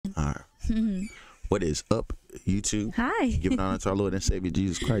All right. What is up, YouTube? Hi. Giving honor to our Lord and Savior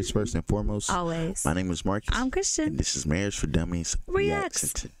Jesus Christ first and foremost. Always. My name is Marcus. I'm Christian. And this is Marriage for Dummies Reacts.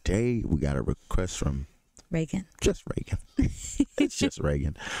 And today we got a request from Reagan. Just Reagan. It's just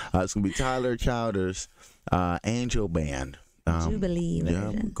Reagan. It's gonna be Tyler Chowder's Angel Band. Jubilee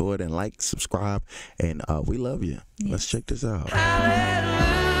version. Yeah, go ahead and like, subscribe, and we love you. Yes. Let's check this out.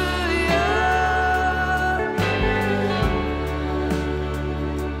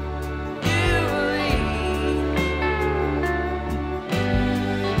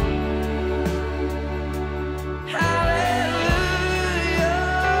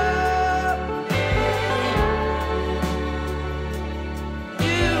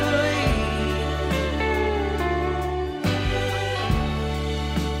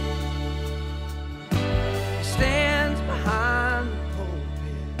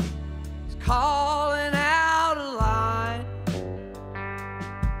 Calling out a line,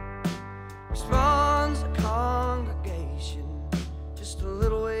 responds a congregation just a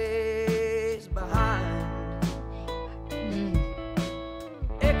little ways behind.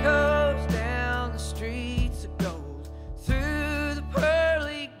 Echoes down the streets of gold, through the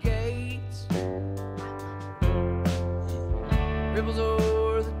pearly gates, ripples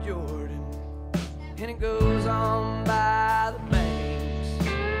over the Jordan, and it goes on by the banks.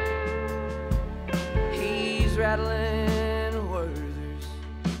 Rattling Werthers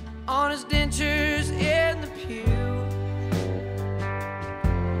on his dentures in the pew.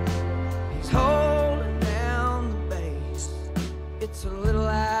 He's holding down the bass. It's a little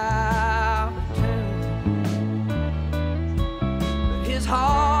out of tune, but his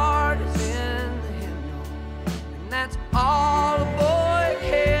heart is in the hymnal, and that's all a boy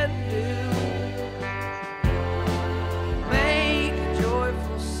can do. Make a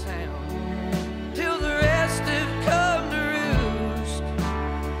joyful sound till the rest have come to roost.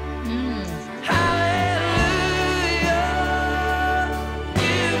 Hallelujah,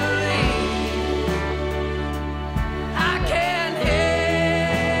 Jubilee. I can hear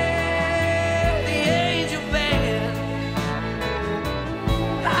the angel band.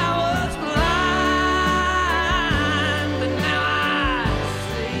 I was blind, but now I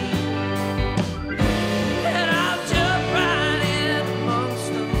see, and I'll jump right in amongst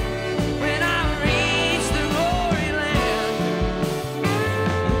them when I reach the glory land.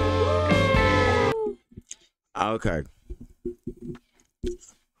 Okay.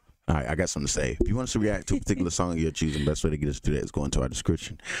 All right, I got something to say. If you want us to react to a particular song you're choosing, best way to get us to do that is go into our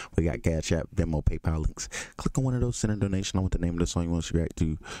description. We got Cash App, Venmo, PayPal links. Click on one of those, send a donation. I want the name of the song you want us to react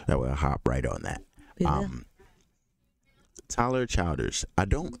to. That way I'll hop right on that. Yeah. Tyler Chowders.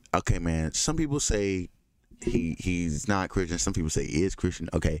 Okay, man. Some people say he's not Christian. Some people say he is Christian.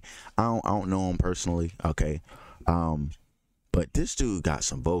 Okay. I don't know him personally. Okay. But this dude got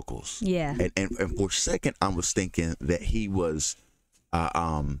some vocals. Yeah. And for a second, I was thinking that he was,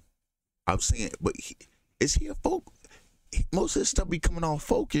 I was saying, but is he a folk? Most of his stuff be coming off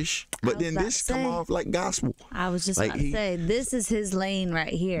folkish, but then this come off like gospel. I was just Like about to say, this is his lane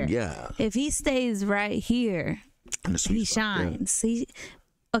right here. Yeah. If he stays right here, And the sweet he spot, yeah. shines.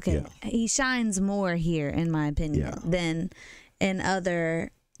 He shines more here, in my opinion, Yeah. than in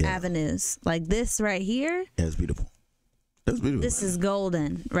other avenues. Like this right here. Yeah, it's beautiful. That's beautiful. This is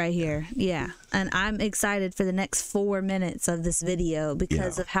golden right here. Yeah. And I'm excited for the next 4 minutes of this video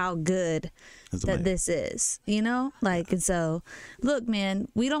because of how good that this is, you know? Like, and so, look, man,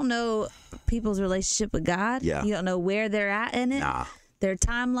 we don't know people's relationship with God. Yeah. You don't know where they're at in it. Nah. Their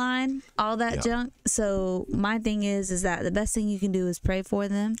timeline, all that junk. So my thing is that the best thing you can do is pray for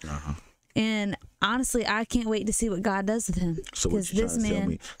them. And honestly, I can't wait to see what God does with him. So what you trying to tell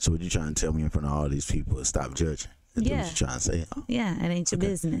me? So what you trying to tell me in front of all these people is stop judging? That's what you trying to say? Oh. Yeah, it ain't your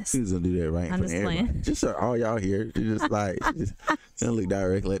business. He's gonna do that right in front of everybody. playing. Just so all y'all here, just like just gonna look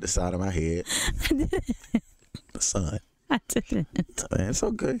directly at the side of my head. The sun. I didn't. Man, it's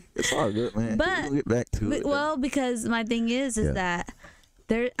okay. It's all good, man. But we'll get back to it. Well, because my thing is that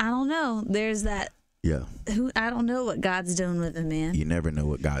there, I don't know. There's that. Yeah. I don't know what God's doing with him, man. You never know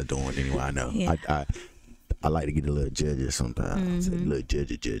what God's doing anyway. I know. Yeah. I like to get a little judgy sometimes. A little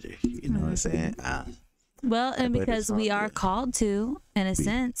judgy. You know what I'm saying? Well, and But because it's all we are good. called to, in a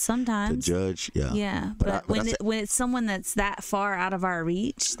sense, To sometimes. judge, yeah. Yeah, But but I when it's someone that's that far out of our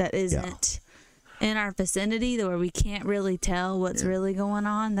reach, that isn't in our vicinity, where we can't really tell what's really going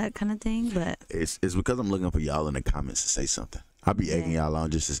on, that kind of thing. But It's because I'm looking for y'all in the comments to say something. I'll be egging y'all on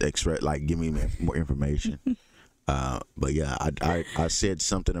just as extra, like give me more information. But yeah, I said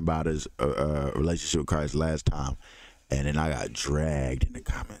something about his relationship with Christ last time, and then I got dragged in the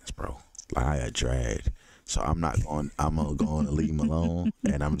comments, bro. Like I got dragged. So I'm gonna go on and leave him alone,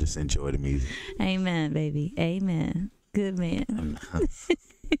 and I'm just enjoy the music. Amen, baby. Amen. Good man.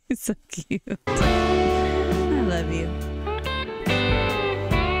 So cute. I love you.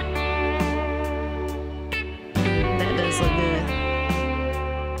 That does look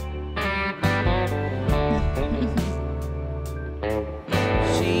good.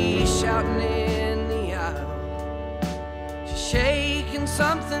 She's shouting in the aisle. She's shaking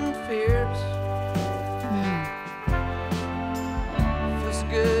something fierce. Feels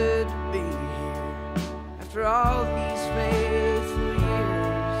good to be here after all these faithful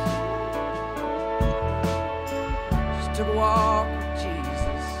years. She took a walk with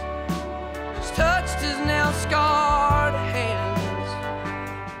Jesus. She's touched his now scarred hands.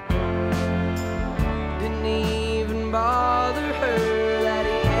 Didn't even bother her that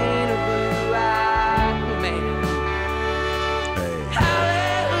he ain't a blue-eyed man. Hey.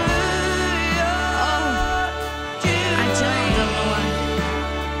 Hallelujah. I jumped on the one.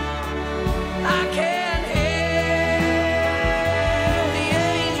 I can hear the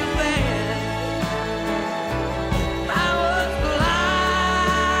angel band. I was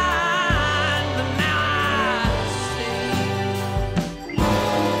blind, but now I see.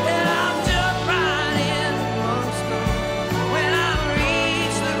 And I'll jump right in amongst them when I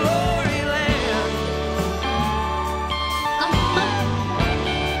reach the glory land.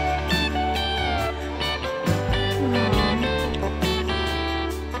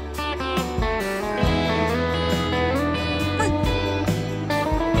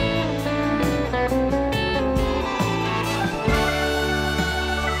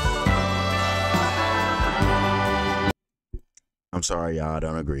 I'm sorry, y'all. I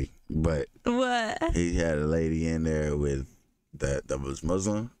don't agree, but What? he had a lady in there with that was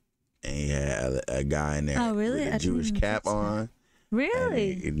Muslim, and he had a guy in there Oh, really? with I a didn't Jewish even cap catch that. on.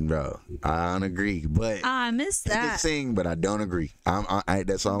 Really? And, bro, I don't agree, but I missed he can that. sing, but I don't agree.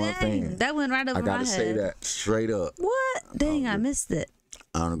 That's all I'm Dang, saying. that went right over I my gotta head. say that straight up. What? Dang, I missed it.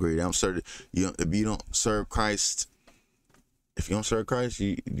 I don't agree. I'm certain if you don't serve Christ, if you don't serve Christ,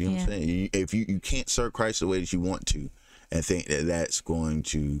 you know what I'm saying. If you can't serve Christ the way that you want to, and think that that's going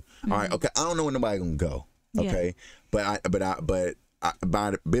to all right. Okay, I don't know where nobody gonna go. Okay, but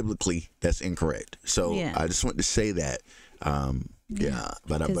biblically that's incorrect. So Yeah. I just want to say that. Yeah,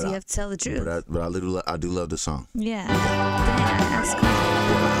 but Because you have to tell the truth. But I do love the song. Yeah. Dang, that's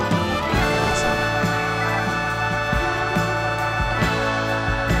cool.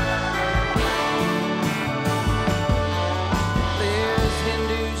 There's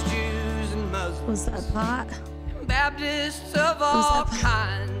Hindus, Jews, and Muslims. Was that pot? Baptists of all that?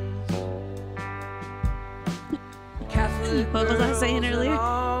 kinds. Catholic What was I saying girls earlier?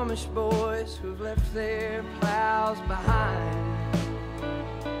 and Amish boys who've left their plows behind.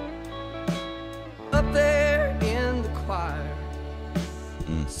 Up there in the choir,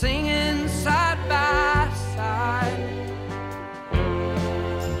 singing side by side,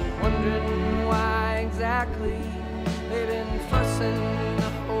 wondering why exactly they've been fussing the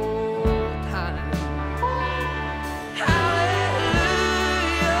whole time.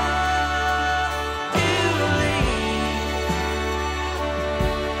 Hallelujah, Jubilee.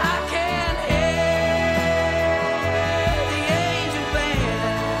 I can hear the angel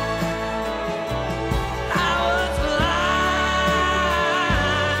band. I was blind,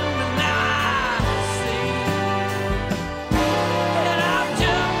 but now I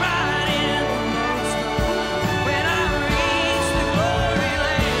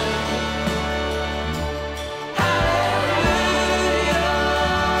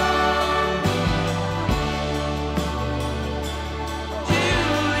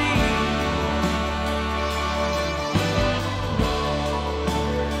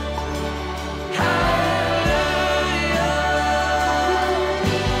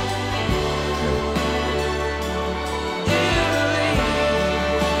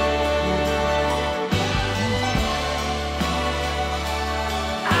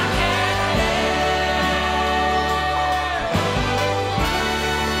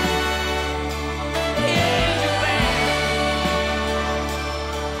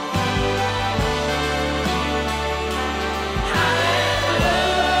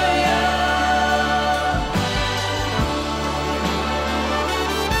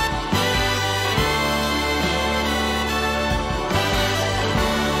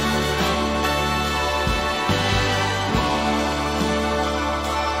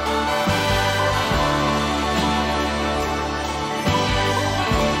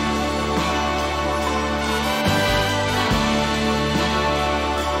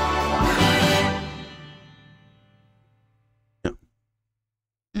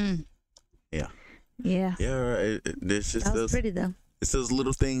Yeah. There's just That was those, pretty though. it's those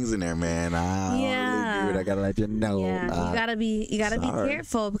little things in there, man. I don't really do it. I gotta let you know. Yeah, you gotta be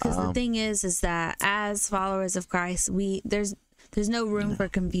careful, because the thing is that as followers of Christ, there's no room for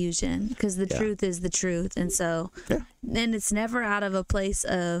confusion, because the truth is the truth, and so and it's never out of a place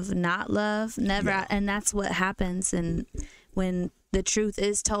of not love, and that's what happens. And when the truth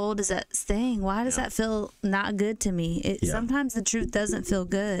is told, is that thing, why does that feel not good to me? Sometimes the truth doesn't feel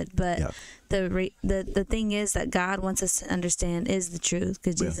good, but the thing is that God wants us to understand is the truth,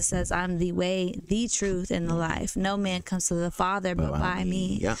 because Jesus says, I'm the way, the truth, and the life. No man comes to the Father but by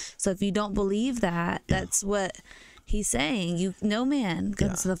me. So if you don't believe that, that's what he's saying. No man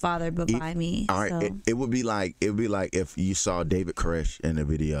comes to the Father but by me. All right, so. it would be like if you saw David Koresh in the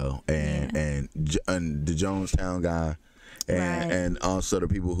video and the Jonestown guy. And also the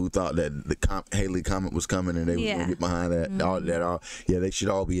people who thought that the Haley comet was coming and they were gonna get behind that, they should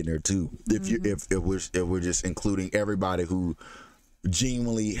all be in there too. If we're just including everybody who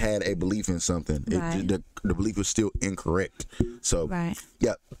genuinely had a belief in something, the belief was still incorrect. So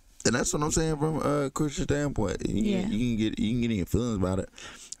and that's what I'm saying from a Christian standpoint. You can get in your feelings about it,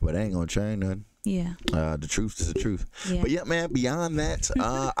 but it ain't gonna change nothing. The truth is the truth. But man, beyond that,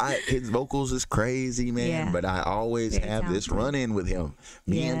 his vocals is crazy, man. But I always have this run in with him.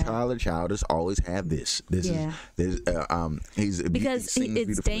 Me and Tyler Childers always have this. He's because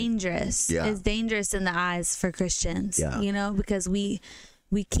it's dangerous. It's dangerous in the eyes for Christians. You know, because we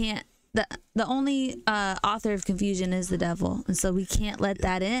can't. The only author of confusion is the devil, and so we can't let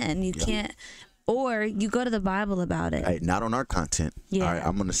that in. You can't. Or you go to the Bible about it. Hey, not on our content. All right,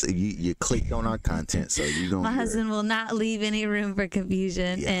 I'm gonna say you clicked on our content, so you don't. My husband will not leave any room for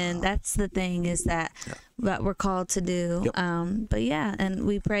confusion, and that's the thing is that we're called to do. But and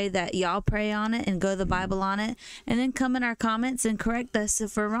we pray that y'all pray on it and go to the Bible on it, and then come in our comments and correct us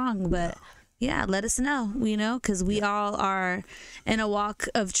if we're wrong. But let us know, because we all are in a walk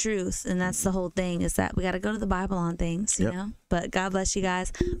of truth, and that's the whole thing, is that we got to go to the Bible on things, you know. But God bless you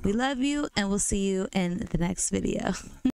guys. We love you, and we'll see you in the next video.